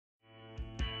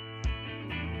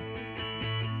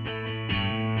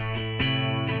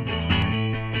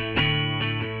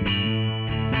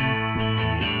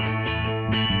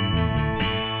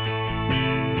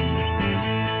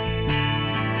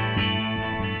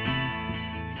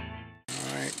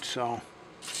so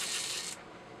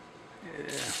yeah.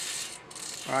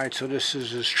 Alright, so this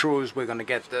is as true as we're going to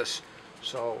get this.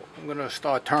 So I'm going to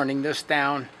start turning this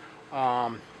down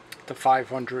to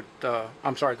 500,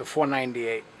 I'm sorry, to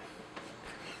 498.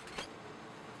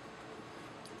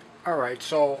 Alright,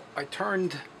 so I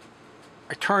turned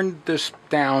this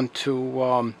down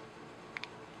to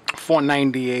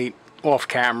 498 off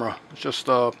camera. It's just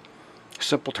a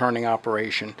simple turning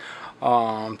operation.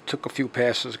 Took a few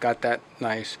passes, got that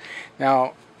nice.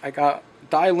 Now I got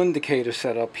dial indicator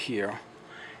set up here,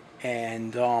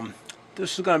 and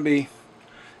this is gonna be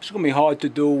hard to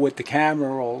do with the camera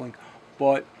rolling,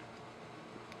 but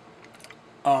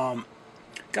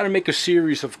got to make a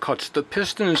series of cuts. The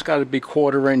piston has got to be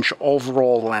 1/4 inch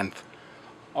overall length,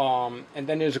 and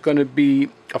then there's going to be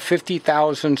a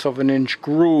 50,000ths of an inch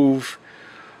groove,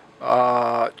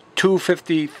 2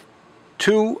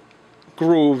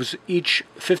 grooves, each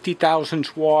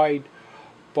 50,000ths wide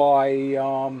by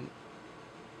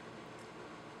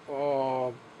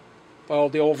well,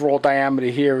 the overall diameter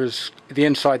here is, the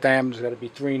inside diameter is got to be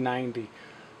 390,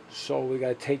 so we got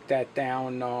to take that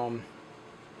down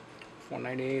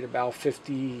 498, about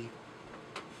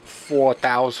 54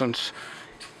 thousandths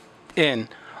in.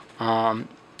 So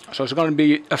it's going to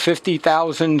be a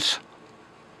 50,000ths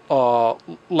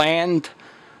land,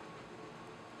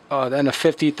 then a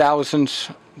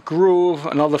 50,000ths groove,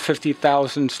 another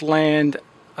 50,000ths land,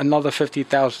 another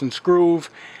 50,000ths groove,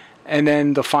 and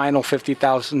then the final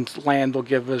 50,000ths land will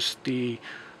give us the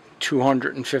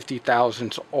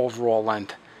 250,000ths overall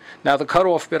length. Now the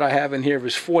cutoff bit I have in here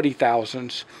is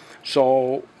 40,000ths,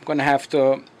 so I'm going to have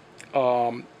to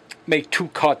make 2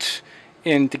 cuts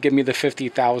in to give me the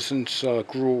 50,000ths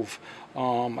groove.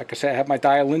 Like I said, I have my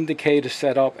dial indicator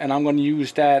set up, and I'm going to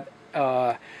use that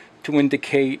to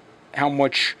indicate how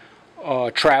much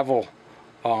travel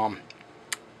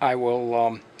I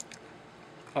will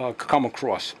come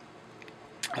across.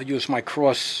 I'll use my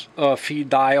cross feed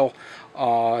dial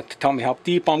to tell me how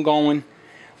deep I'm going.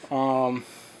 I'm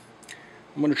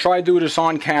going to try to do this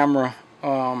on camera.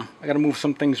 I got to move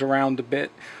some things around a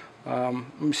bit.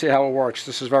 Let me see how it works.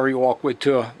 This is very awkward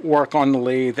to work on the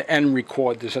lathe and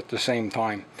record this at the same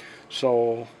time.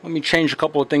 So let me change a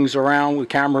couple of things around with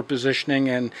camera positioning,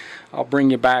 and I'll bring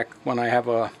you back when I have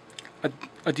a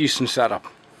decent setup.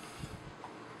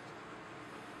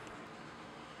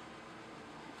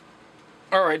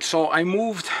 Alright, so I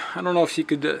moved, I don't know if you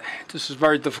could, this is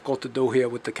very difficult to do here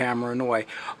with the camera in the way.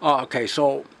 Okay,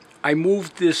 so I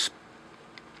moved this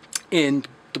in.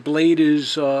 The blade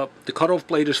is, the cutoff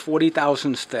blade is 40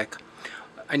 thousandths thick.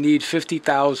 I need 50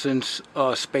 thousandths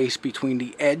space between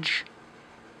the edge,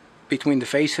 between the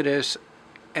face of this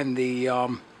and the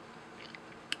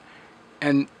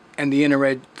and the inner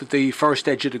edge, the first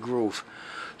edge of the groove.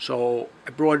 So I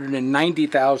brought it in 90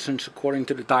 thousandths according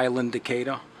to the dial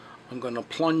indicator. I'm going to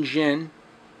plunge in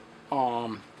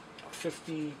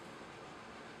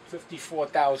 54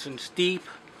 thousandths deep.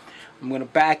 I'm going to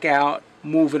back out,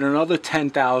 move it another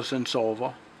 10 thousandths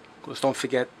over, because don't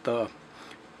forget the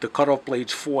cutoff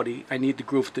blade's 40. I need the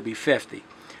groove to be 50.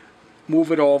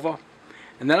 Move it over,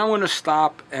 and then I'm going to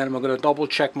stop, and I'm going to double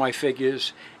check my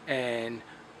figures and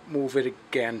move it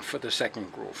again for the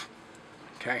second groove.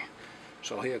 Okay,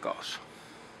 so here goes.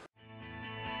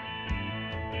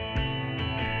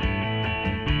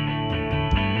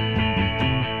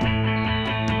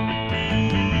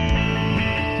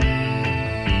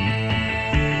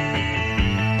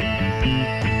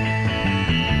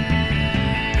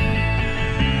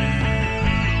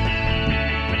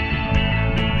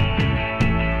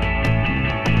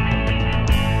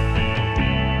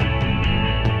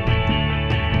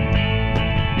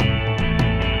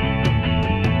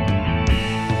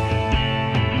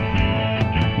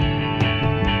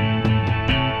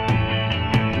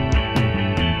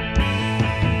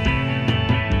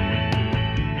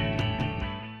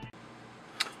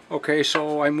 Okay,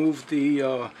 so I moved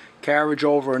the carriage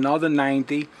over another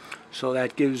 90, so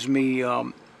that gives me,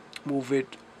 move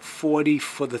it 40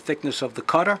 for the thickness of the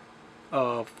cutter,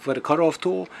 for the cutoff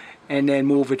tool, and then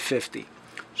move it 50.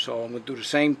 So I'm going to do the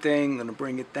same thing. I'm going to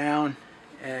bring it down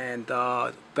and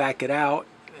back it out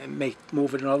and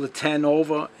move it another 10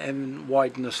 over and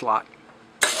widen the slot.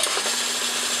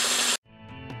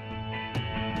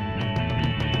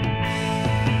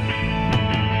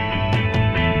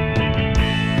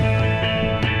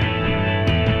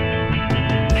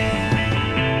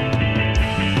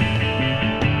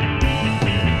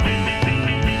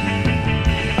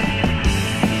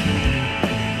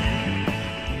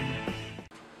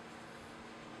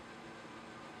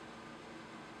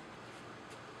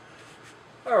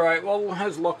 Alright, well,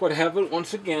 as luck would have it,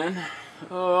 once again,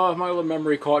 My little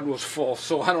memory card was full,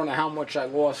 so I don't know how much I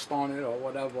lost on it or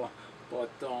whatever. But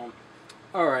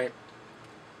alright.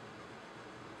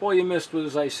 All you missed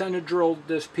was I center drilled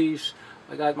this piece.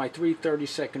 I got my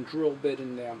 3/32 drill bit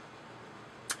in there.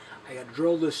 I got to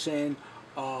drill this in.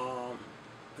 I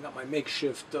got my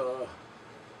makeshift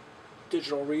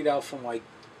digital readout from my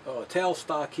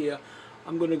tailstock here.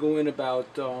 I'm going to go in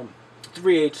about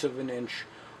 3/8 of an inch.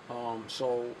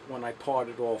 So when I part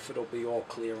it off, it'll be all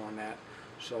clear on that.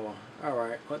 So,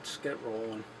 alright, let's get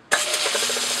rolling.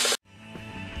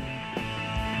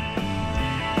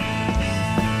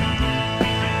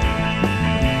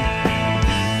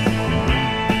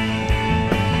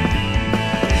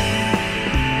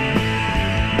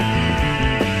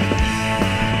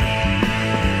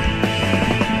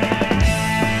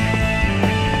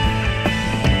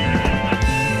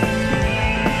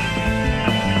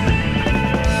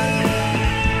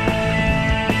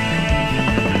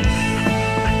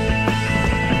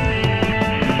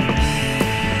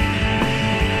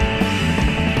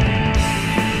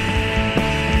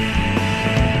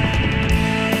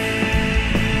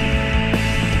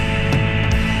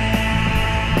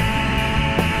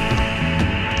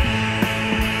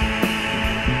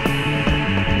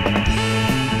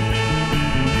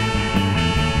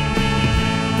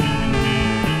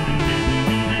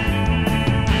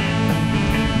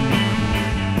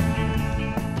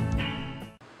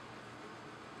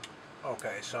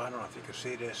 Okay, so I don't know if you can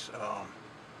see this.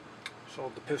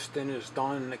 So the piston is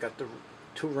done. I got the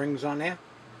 2 rings on there,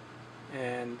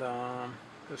 and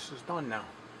this is done now.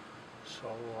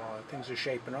 So things are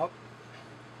shaping up.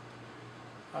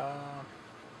 All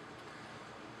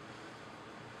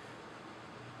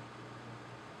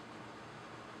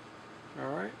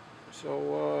right.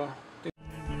 So